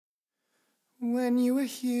When you were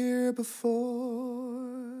here before,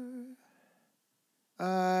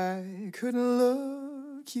 I couldn't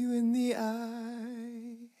look you in the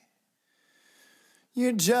eye.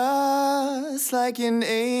 You're just like an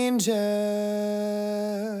angel.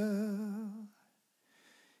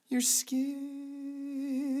 Your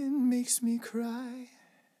skin makes me cry.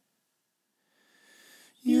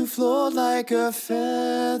 You float like a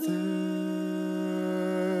feather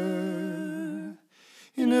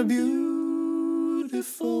in a beautiful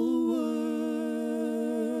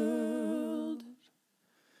world.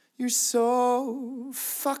 You're so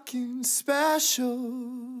fucking special,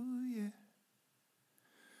 yeah.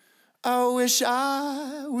 I wish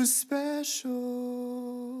I was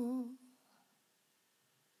special,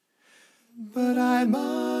 but I'm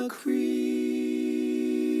a creep.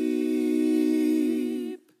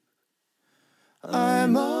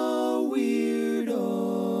 I'm a weirdo.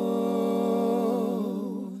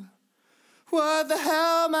 What the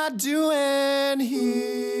hell am I doing here?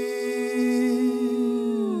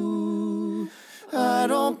 I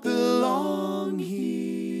don't belong here.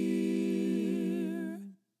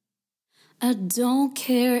 I don't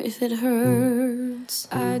care if it hurts.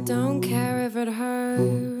 I don't care if it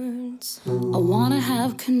hurts. I wanna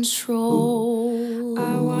have control.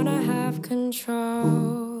 I wanna have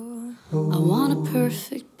control. I want a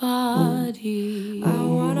perfect body. I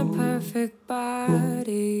want a perfect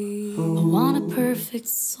body. I want a perfect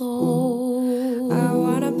soul. I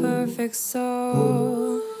want a perfect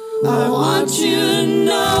soul. I want you to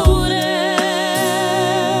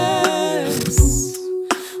notice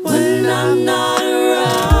when I'm not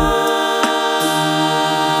around.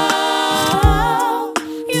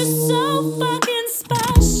 You're so fucking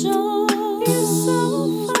special. You're so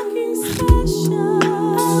fucking special.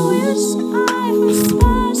 I wish I was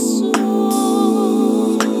special,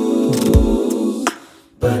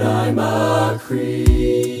 But I'm a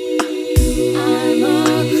creep. I'm a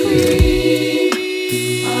creep.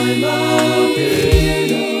 I'm a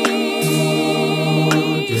weirdo.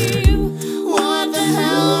 What the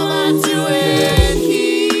hell am I doing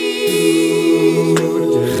here?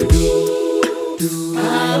 I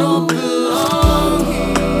don't belong here.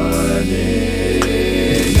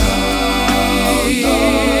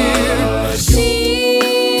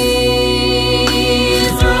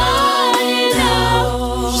 She's running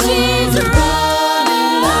out. She's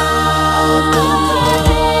running out the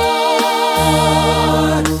door.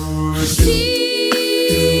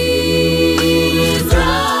 She's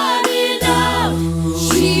running out.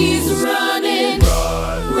 She's running,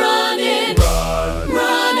 running,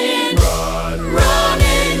 running,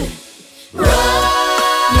 running,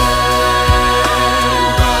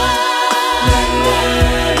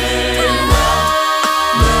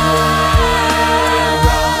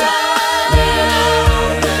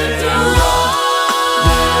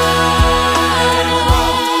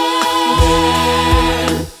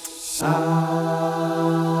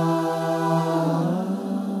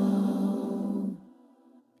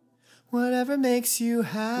 Whatever makes you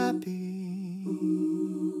happy,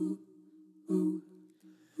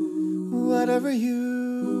 whatever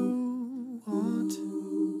you want.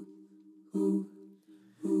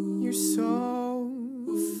 You're so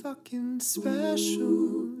fucking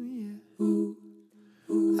special, yeah.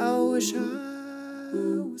 I wish I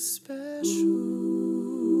was special.